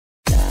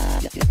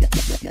Yeah,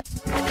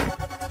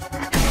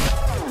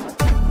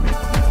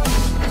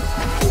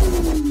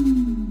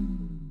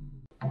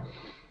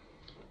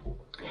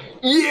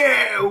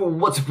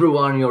 what's up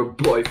everyone, your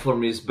boy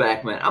FORMI is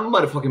back, man. I'm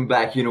motherfucking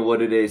back, you know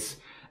what it is.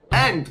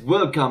 And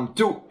welcome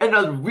to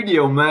another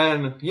video,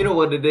 man. You know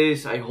what it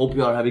is, I hope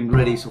you are having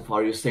ready so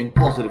far. You're staying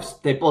positive,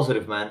 stay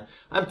positive, man.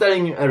 I'm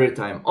telling you every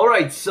time.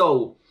 Alright,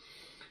 so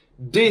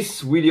this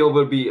video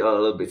will be a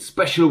little bit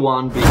special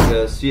one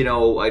because, you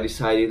know, I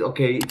decided,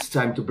 okay, it's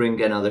time to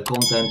bring another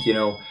content, you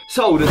know.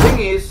 So the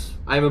thing is,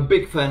 I'm a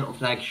big fan of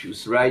Nike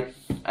shoes, right?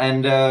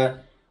 And I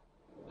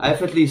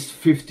have at least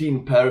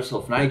 15 pairs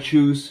of Nike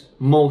shoes,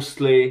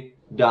 mostly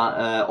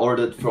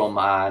ordered from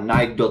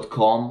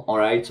Nike.com,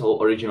 alright, so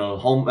original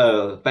home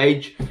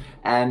page.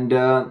 And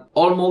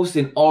almost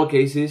in all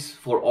cases,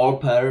 for all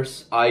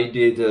pairs, I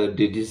did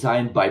the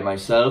design by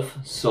myself.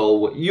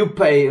 So you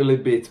pay a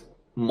little bit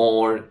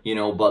more, you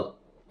know, but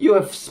you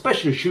have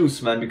special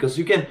shoes, man, because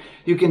you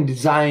can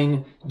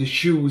design the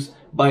shoes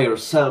by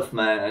yourself,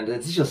 man, and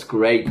it's just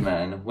great,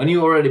 man. When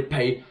you already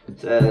pay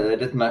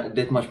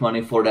that much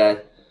money for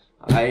that,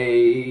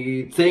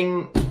 I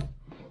think,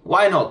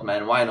 why not,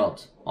 man, why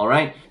not?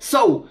 Alright,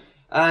 so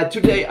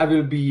today I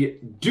will be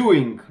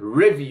doing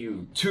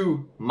review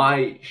to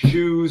my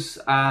shoes,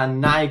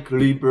 Nike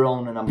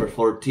LeBron number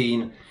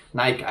 14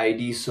 Nike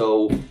ID.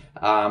 So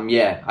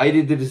yeah, I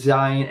did the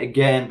design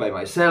again by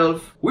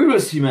myself. We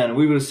will see, man,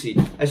 we will see.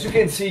 As you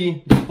can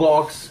see, the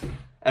box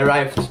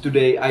arrived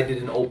today. I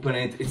didn't open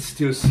it, it's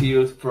still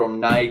sealed from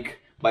Nike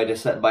by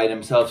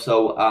themselves.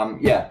 So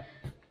yeah,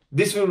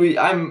 this will be,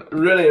 I'm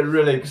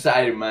really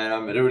excited, man.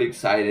 I'm really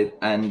excited,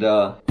 and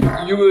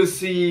you will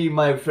see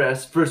my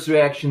first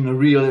reaction, a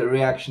real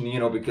reaction,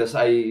 you know, because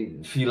I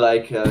feel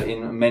like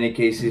in many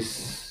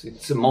cases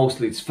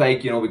it's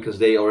fake, you know, because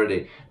they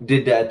already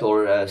did that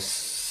or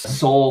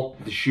saw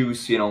the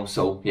shoes, you know.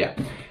 So yeah,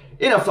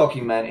 enough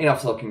talking, man,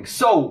 enough talking.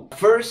 So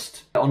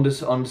first on the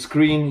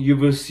screen you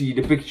will see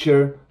the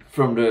picture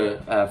from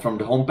the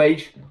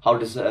homepage, how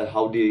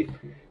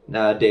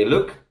they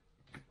look.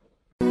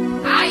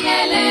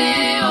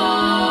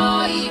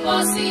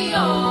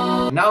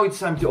 Now it's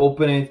time to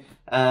open it,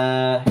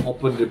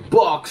 open the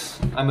box.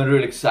 I'm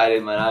really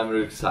excited, man, I'm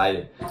really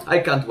excited. I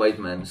can't wait,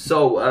 man.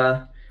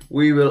 So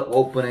we will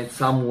open it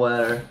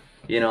somewhere,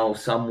 you know,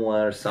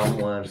 somewhere.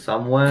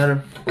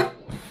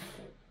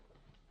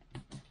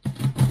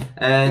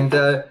 And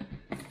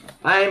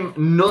I'm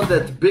not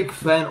that big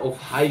fan of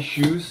high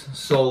shoes,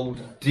 so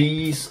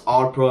these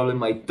are probably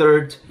my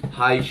third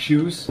high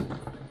shoes.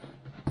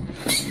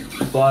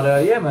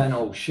 But yeah, man,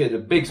 oh shit, a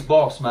big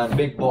box, man,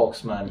 big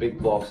box, man,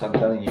 big box, I'm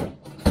telling you.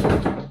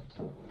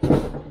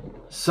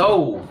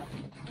 So,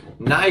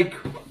 Nike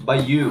by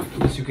you,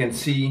 as you can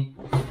see.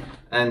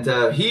 And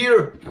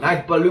here,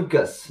 Nike by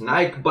Lucas,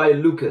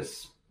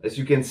 as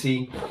you can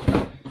see.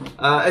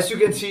 As you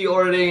can see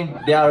already,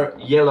 they are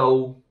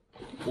yellow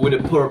with a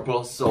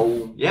purple,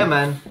 so yeah,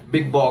 man,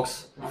 big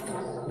box.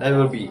 That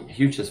will be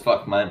huge as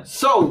fuck, man.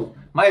 So,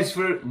 my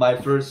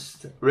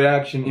first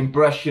reaction,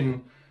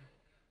 impression.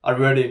 Are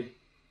ready?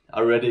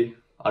 I'm ready,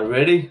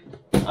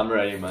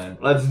 man.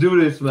 Let's do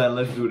this, man.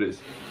 Let's do this.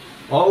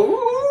 Oh,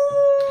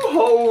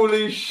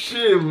 holy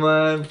shit,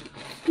 man.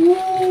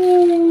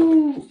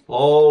 Ooh,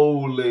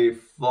 holy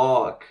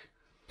fuck.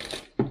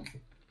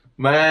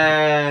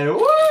 Man,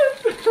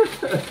 what?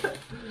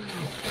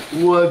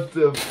 What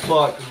the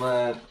fuck,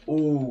 man?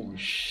 Oh,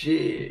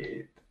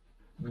 shit.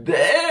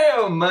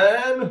 Damn,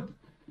 man.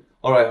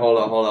 Alright, hold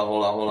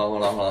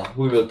on.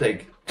 We will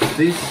take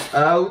this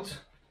out.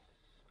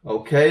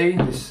 Okay,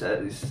 this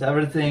is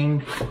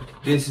everything.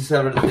 This is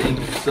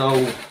everything. So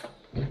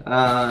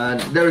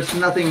there is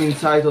nothing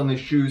inside on the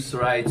shoes,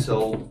 right?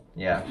 So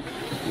yeah,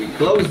 we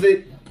closed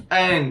it,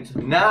 and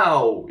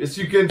now, as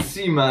you can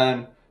see,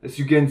 man, as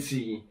you can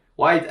see,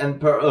 white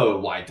and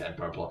purple,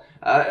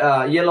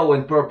 yellow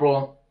and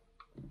purple.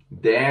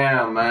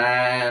 Damn,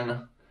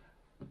 man.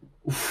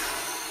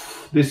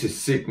 Oof. This is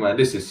sick, man.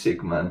 This is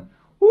sick, man.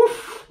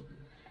 Oof.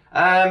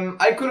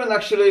 I couldn't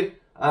actually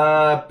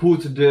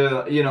put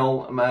the, you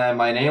know,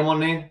 my name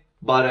on it,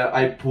 but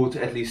I put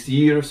at least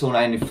year, so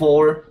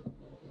 94.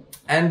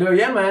 And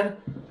yeah, man,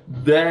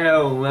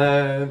 damn,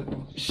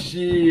 man,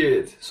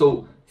 shit.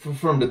 So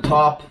from the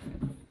top,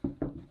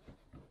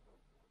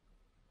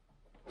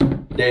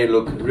 they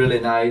look really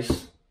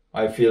nice.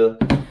 I feel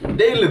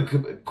they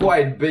look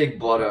quite big,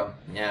 but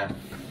yeah,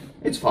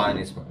 it's fine,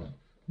 it's fine.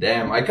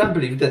 Damn, I can't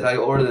believe that I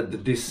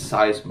ordered this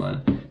size,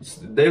 man.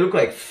 They look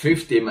like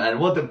 50, man.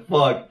 What the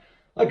fuck?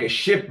 Like a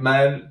ship,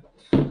 man.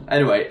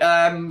 Anyway,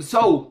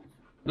 so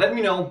let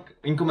me know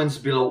in comments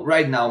below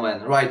right now,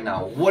 man, right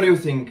now. What do you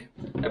think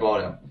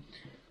about them?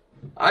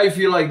 I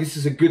feel like this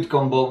is a good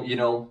combo, you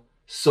know.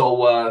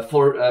 So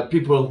for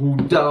people who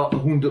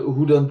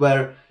don't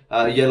wear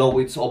yellow,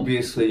 it's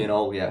obviously, you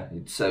know, yeah,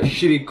 it's a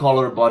shitty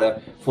color.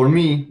 But for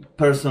me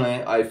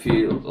personally, I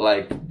feel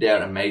like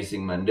they're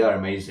amazing, man. They're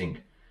amazing,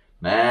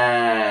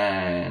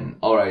 man.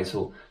 All right,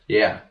 so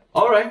yeah.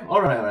 All right.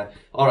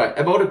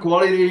 About the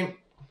quality,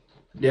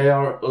 they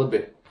are a little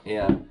bit,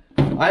 yeah.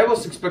 I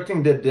was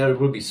expecting that they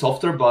will be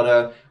softer,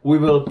 but we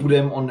will put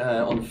them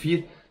on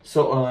feet.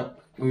 So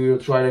we will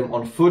try them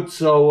on foot.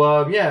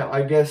 So yeah,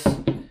 I guess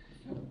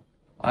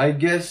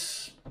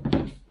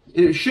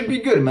it should be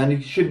good, man.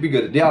 It should be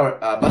good. They are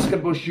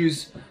basketball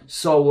shoes.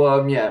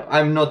 So yeah,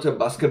 I'm not a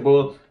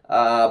basketball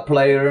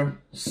player,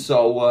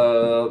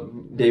 so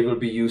they will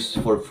be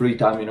used for free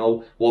time, you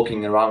know,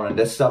 walking around and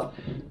that stuff.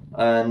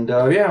 And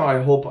yeah,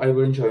 I hope I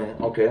will enjoy it.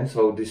 Okay,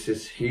 so this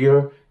is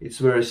here. It's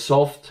very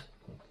soft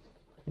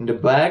in the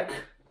back.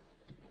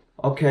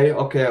 Okay.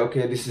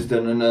 This is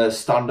the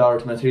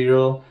standard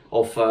material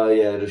of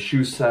yeah, the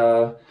shoes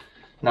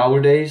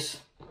nowadays.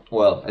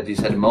 Well, at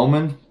least at the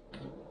moment.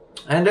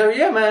 And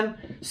yeah, man.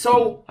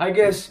 So I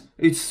guess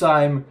it's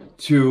time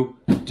to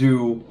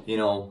do, you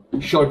know,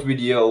 short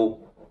video.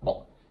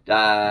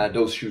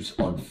 Those shoes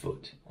on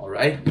foot. All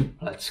right,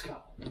 let's go.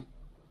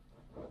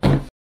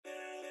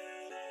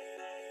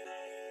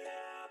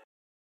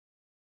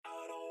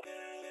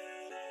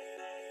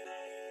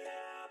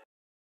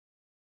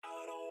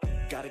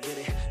 Gotta get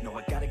it, no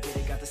I gotta get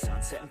it. Got the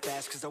sun setting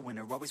fast, cause the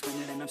winner always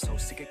winning. And I'm so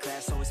sick of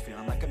class, always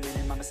feeling like I'm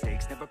in. My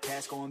mistakes never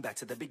pass, going back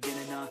to the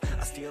beginning. I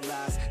steal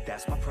lies,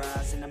 that's my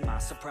prize. And I'm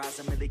not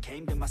surprised, I really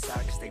came to my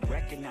side, cause they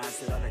recognize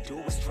that all I do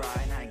is try.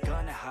 And I ain't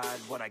gonna hide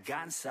what I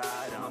got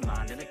inside. My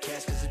mind in a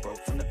cast, cause it's broke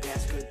from the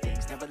past. Good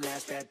things never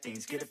last, bad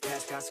things get it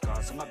past. Got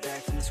scars on my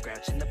back from the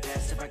scratch in the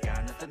past. If I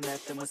got nothing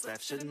left, then what's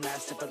left shouldn't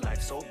last. If a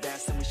life's so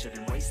vast, then we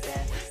shouldn't waste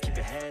that. Keep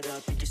your head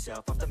up, pick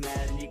yourself off the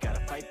mat. And you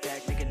gotta fight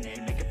back, make a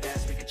name, make it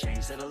fast. Make a change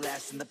that'll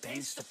last, and the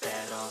pain's the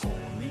fat. Hold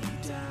me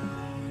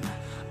down,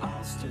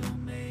 I'll still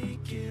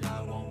make it.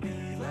 I won't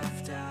be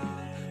left out.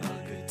 A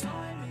good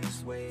time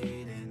is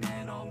waiting,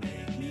 and I'll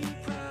make me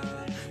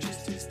proud.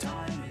 Just as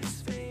time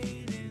is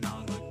fading,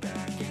 I'll look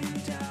back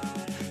and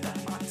doubt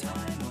that my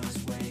time was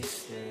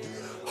wasted.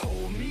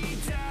 Hold me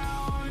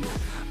down,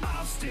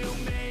 I'll still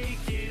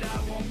make it.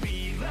 I won't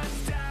be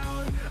left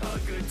out. A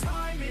good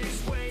time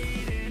is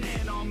waiting,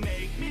 and I'll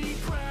make me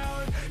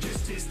proud.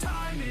 Just as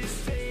time is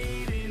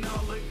fading,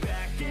 I'll look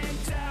back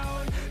and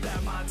doubt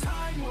that my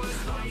time was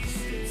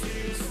wasted.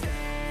 To stay,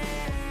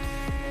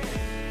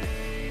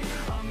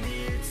 I'm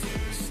here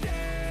to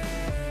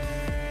stay.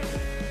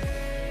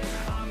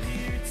 I'm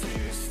here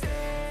to stay.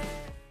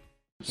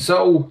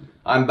 So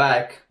I'm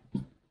back,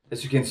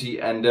 as you can see,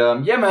 and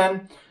yeah,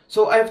 man.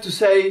 So I have to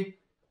say,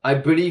 I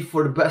believe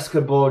for the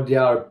basketball they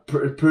are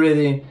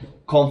pretty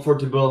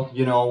comfortable,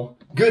 you know,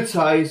 good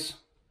size.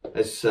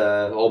 As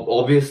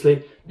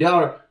obviously they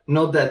are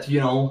not that, you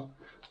know,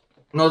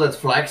 not that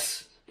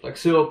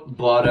flexible,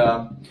 but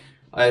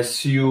I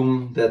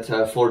assume that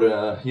for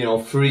the, you know,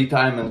 free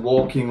time and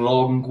walking,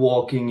 long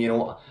walking, you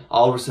know,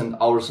 hours and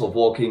hours of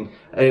walking,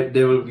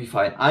 they will be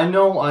fine. I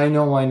know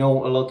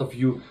a lot of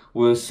you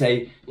will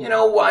say, you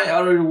know, why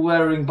are you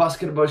wearing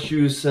basketball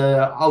shoes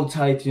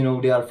outside? You know,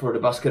 they are for the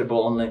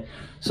basketball only.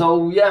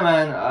 So yeah,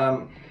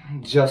 man,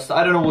 just,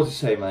 I don't know what to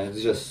say, man.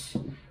 It's just,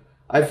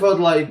 I felt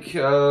like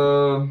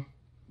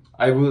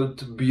I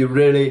would be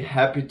really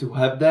happy to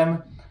have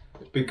them,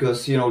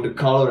 because, you know, the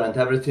color and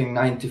everything,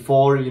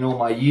 94, you know,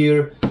 my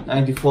year,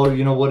 94,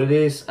 you know what it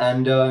is.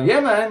 And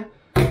yeah, man,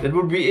 that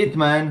would be it,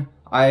 man.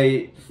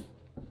 I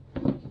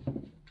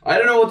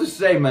don't know what to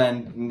say,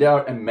 man. They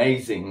are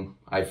amazing.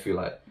 I feel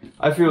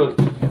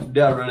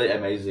they are really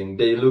amazing.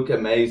 They look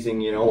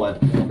amazing, you know.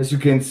 And as you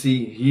can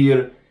see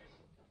here,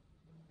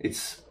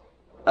 it's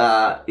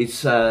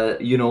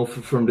you know,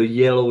 from the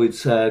yellow,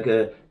 it's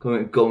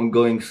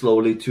going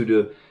slowly to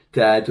the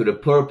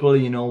purple,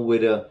 you know,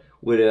 with the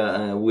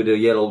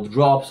yellow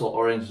drops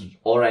or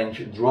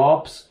orange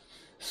drops.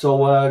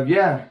 So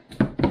yeah,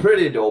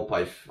 pretty dope.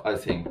 I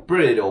think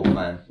pretty dope,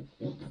 man.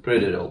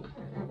 Pretty dope.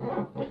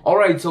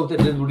 Alright, so that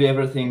will be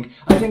everything.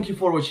 I thank you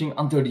for watching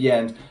until the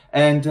end,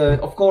 and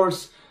of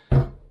course,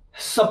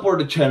 support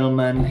the channel,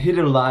 man. Hit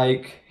a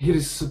like, hit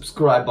a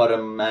subscribe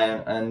button,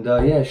 man, and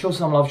yeah, show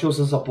some love, show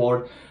some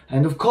support,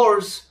 and of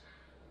course,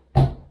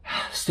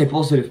 stay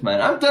positive, man.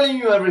 I'm telling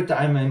you every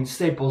time, man.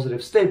 Stay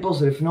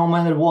positive, no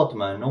matter what,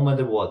 man, no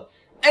matter what.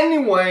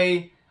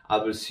 Anyway, I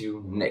will see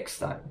you next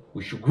time.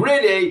 Wish you a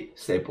great day.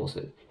 Stay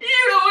positive.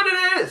 You know what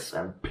it is,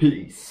 and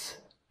peace.